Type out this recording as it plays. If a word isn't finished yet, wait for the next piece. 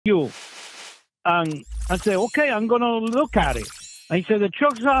you. And I said, okay, I'm going to look at it. And he said, the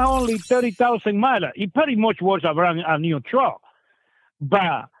trucks are only 30,000 miles. It pretty much was a new truck.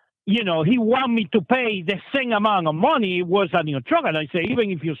 But, you know, he want me to pay the same amount of money it was a new truck. And I say,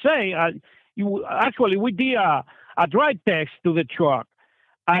 even if you say, we did a drive test to the truck.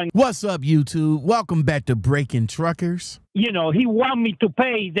 And what's up, YouTube? Welcome back to Breaking Truckers. You know, he want me to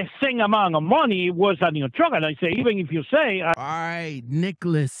pay the same amount of money it was a new truck. And I say, even if you say... all right,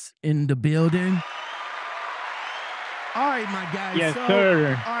 Nicholas in the building. All right, my guy. Yes,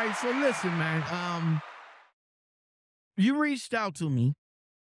 sir. All right, so listen, man. You reached out to me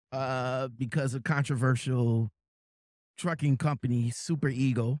because of controversial trucking company Super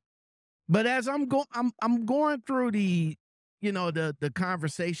Ego. But as I'm going through the, you know, the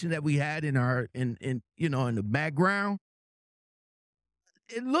conversation that we had in the background,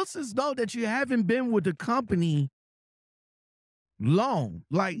 it looks as though that you haven't been with the company long.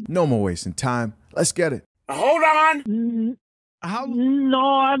 Like, no more wasting time. Let's get it. Hold on.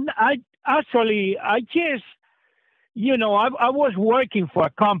 No, I just, you know, I was working for a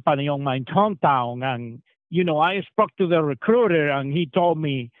company on my hometown, and, you know, I spoke to the recruiter, and he told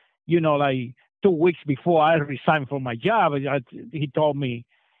me, you know, like 2 weeks before I resigned from my job, he told me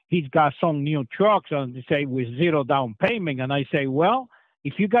he's got some new trucks, and say with 0 down payment. And I say, well,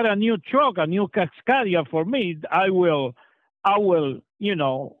 if you got a new truck, a new Cascadia for me, I will, you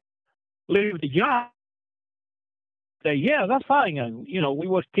know, leave the job. Say, yeah, that's fine. And, you know, we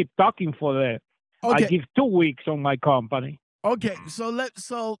was keep talking for the, okay. I give 2 weeks on my company. Okay, so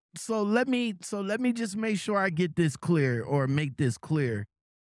let me just make sure I get this clear, or make this clear.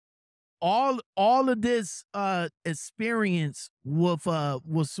 All of this experience with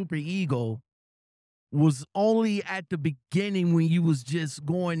Super Ego was only at the beginning, when you was just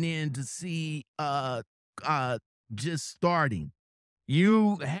going in to see just starting.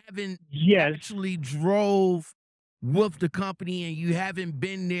 You haven't actually drove with the company, and you haven't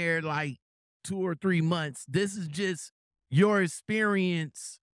been there like 2 or 3 months. This is just your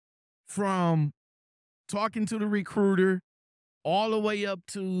experience from talking to the recruiter all the way up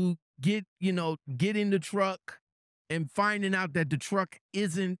to get in the truck and finding out that the truck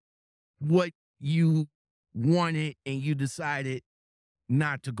isn't what you wanted, and you decided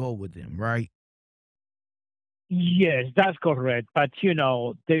not to go with them, right? Yes, that's correct. But, you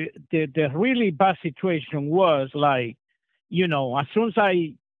know, the really bad situation was like, you know, as soon as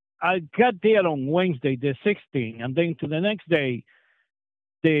I got there on Wednesday, the 16th, and then to the next day,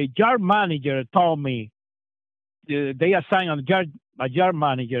 the yard manager told me, they assigned a yard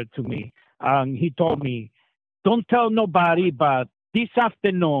manager to me, and he told me, don't tell nobody, but this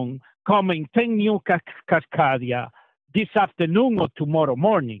afternoon, coming 10 new Cascadia this afternoon or tomorrow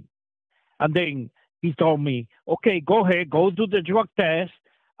morning. And then he told me, okay, go ahead, go do the drug test.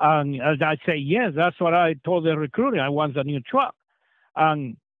 And I say, yes, that's what I told the recruiter. I want a new truck.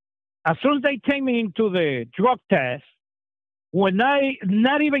 And as soon as they take me into the drug test, when I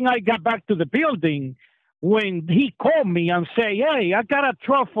got back to the building, when he called me and say, hey, I got a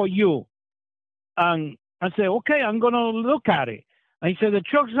truck for you. And I said, okay, I'm going to look at it. And he said, the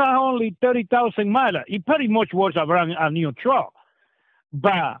trucks are only 30,000 miles. It pretty much was a new truck.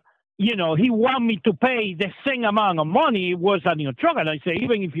 But, you know, he want me to pay the same amount of money it was a new truck. And I say,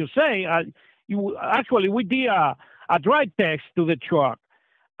 even if you say, we did a drive test to the truck.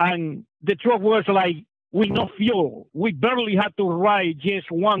 And the truck was like, with no fuel. We barely had to ride just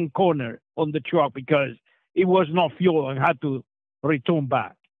one corner on the truck because it was no fuel, and had to return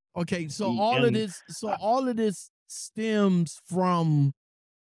back. Okay, so all of this stems from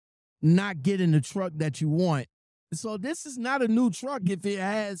not getting the truck that you want. So this is not a new truck if it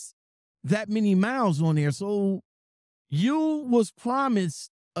has that many miles on there. So you was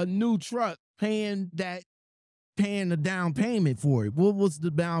promised a new truck, paying a down payment for it. What was the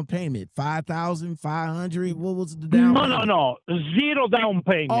down payment? $5,500? What was the down payment? No. 0 down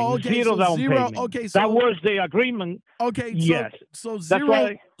payment. Oh, okay. Zero down payment. Okay, so that was the agreement. Okay, yes. So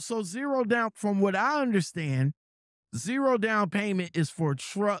zero down, from what I understand, 0 down payment is for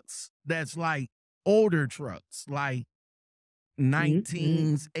trucks that's like older trucks, like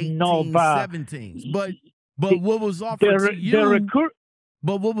 19s, 18s, 17s. But what was offered to you?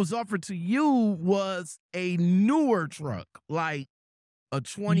 But what was offered to you was a newer truck, like a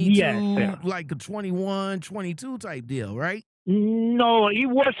 22, like a 21, 22 type deal, right? No, it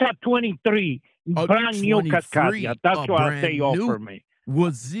was a 23, brand new Cascadia. That's what they offered me.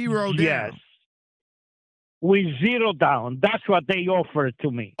 Was 0 down? Yes. With 0 down. That's what they offered to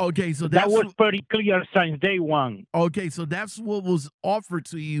me. Okay, so that was pretty clear since day one. Okay, so that's what was offered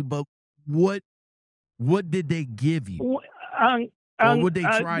to you, but what did they give you? Or would they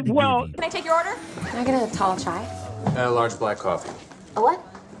try to give you? Can I take your order? Can I get a tall chai? A large black coffee. A what?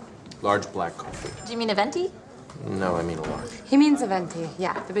 Large black coffee. Do you mean a venti? No, I mean a large. He means a venti.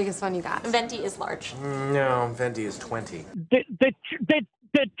 Yeah, the biggest one you got. Venti is large. No, venti is 20.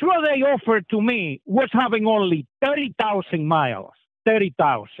 The truck they offered to me was having only 30,000 miles.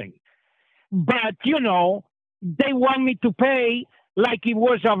 30,000. But, you know, they want me to pay like it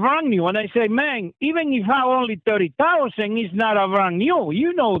was a brand new. And I say, man, even if I have only 30,000, it's not a brand new.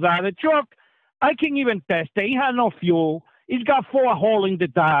 You know that. The truck, I can even test it. It has no fuel. It's got 4 holes in the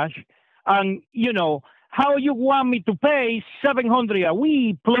dash. And, you know, how you want me to pay $700 a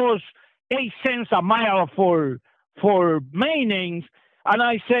week plus 8 cents a mile for maintenance? And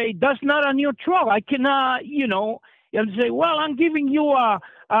I say, that's not a new truck. I cannot, you know, and say, well, I'm giving you a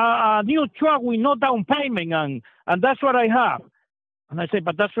new truck with no down payment, and that's what I have. And I say,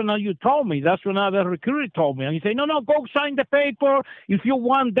 but that's what you told me. That's what another recruiter told me. And he say, no, go sign the paper. If you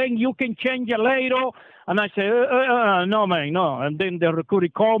want, then you can change it later. And I say, no, man, no. And then the recruiter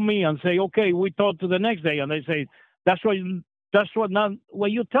called me and say, okay, we talk to the next day. And I say, that's what you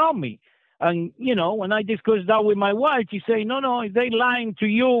tell me. And, you know, when I discussed that with my wife, she say, no, if they lying to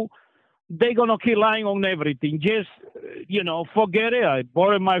you, they're going to keep lying on everything. Just, you know, forget it. I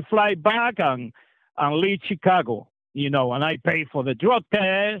bought my flight back and leave Chicago, you know, and I pay for the drug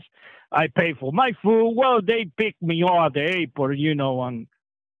test. I pay for my food. Well, they picked me up at the airport, you know,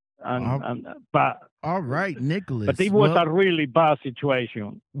 but all right, Nicholas. But it was a really bad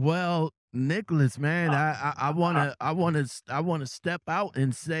situation. Well, Nicholas, man, I wanna step out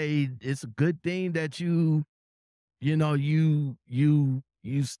and say it's a good thing that you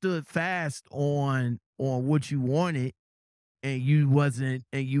stood fast on what you wanted, and you wasn't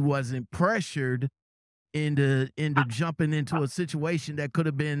pressured into jumping into a situation that could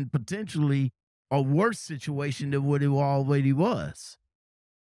have been potentially a worse situation than what it already was.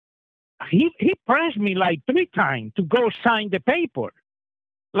 He pressed me like 3 times to go sign the paper.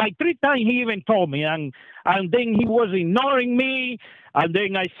 Like 3 times he even told me, and then he was ignoring me. And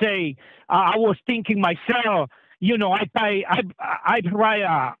then I say, I was thinking myself, you know, I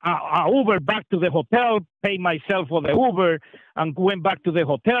ride a Uber back to the hotel, pay myself for the Uber, and went back to the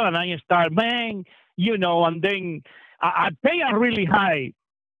hotel, and I start, man, you know, and then I pay a really high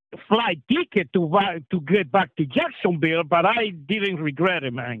flight ticket to get back to Jacksonville, but I didn't regret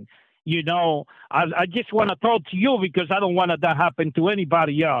it, man. You know, I just want to talk to you because I don't want that happen to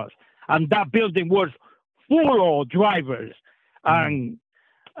anybody else. And that building was full of drivers, and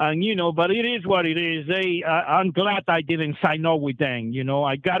you know, but it is what it is. I'm glad I didn't sign up with them. You know,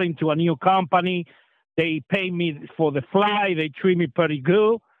 I got into a new company. They pay me for the flight. They treat me pretty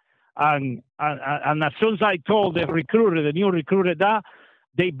good. And as soon as I told the new recruiter that,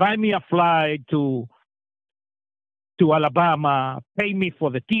 they buy me a flight to Alabama, pay me for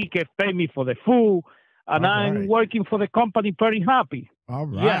the ticket, pay me for the food, and I'm working for the company pretty happy. All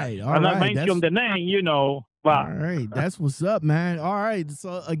right. Yeah. I mentioned the name, you know. But. All right, that's what's up, man. All right,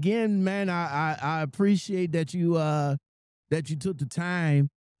 so again, man, I appreciate that you took the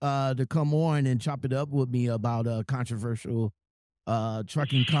time to come on and chop it up with me about a controversial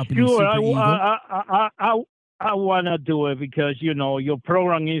trucking company. Sure, I want to do it because, you know, your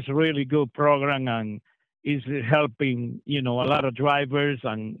program is a really good program and is helping, you know, a lot of drivers,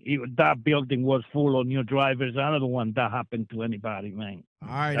 and that building was full of new drivers. I don't want that happen to anybody, man. All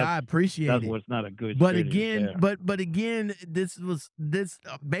right, I appreciate it. That was not a good. But again, but again, this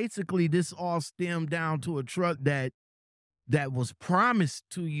basically this all stemmed down to a truck that was promised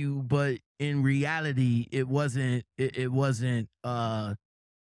to you, but in reality, it wasn't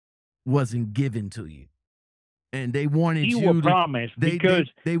given to you. And they wanted you to promise because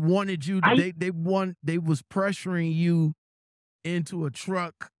they wanted you they was pressuring you into a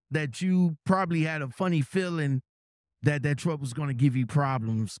truck that you probably had a funny feeling that truck was going to give you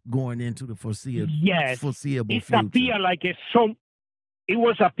problems going into the foreseeable future. It was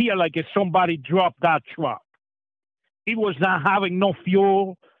appear like if somebody dropped that truck. It was not having no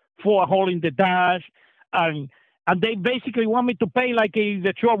fuel, 4 hole in the dash, and they basically want me to pay like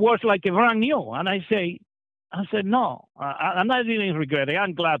the truck was like a brand new. And I said, no, and I didn't regret it.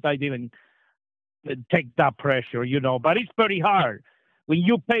 I'm glad I didn't take that pressure, you know, but it's pretty hard when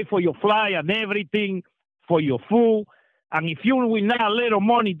you pay for your flight and everything, for your food, and if you will not a little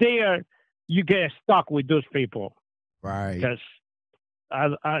money there, you get stuck with those people. Right. Because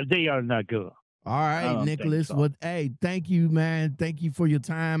they are not good. All right, Nicholas. So. Well, hey, thank you, man. Thank you for your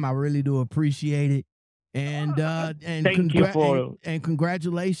time. I really do appreciate it. And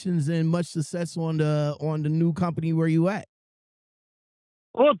congratulations and much success on the new company where you at.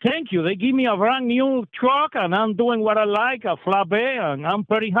 Oh, thank you. They give me a brand new truck, and I'm doing what I like, a flatbed, and I'm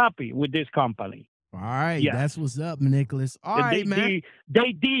pretty happy with this company. All right, Yeah. that's what's up, Nicholas. All right, man.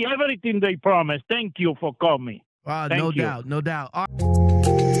 They did everything they promised. Thank you for coming. No doubt, no doubt. All right.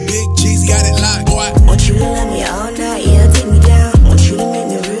 Big G's got it locked, boy. Want you to love me all night, yeah, take me down. Want you to make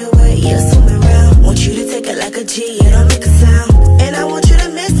me real wet, yeah, swim around. Want you to take it like a G, and I'll make it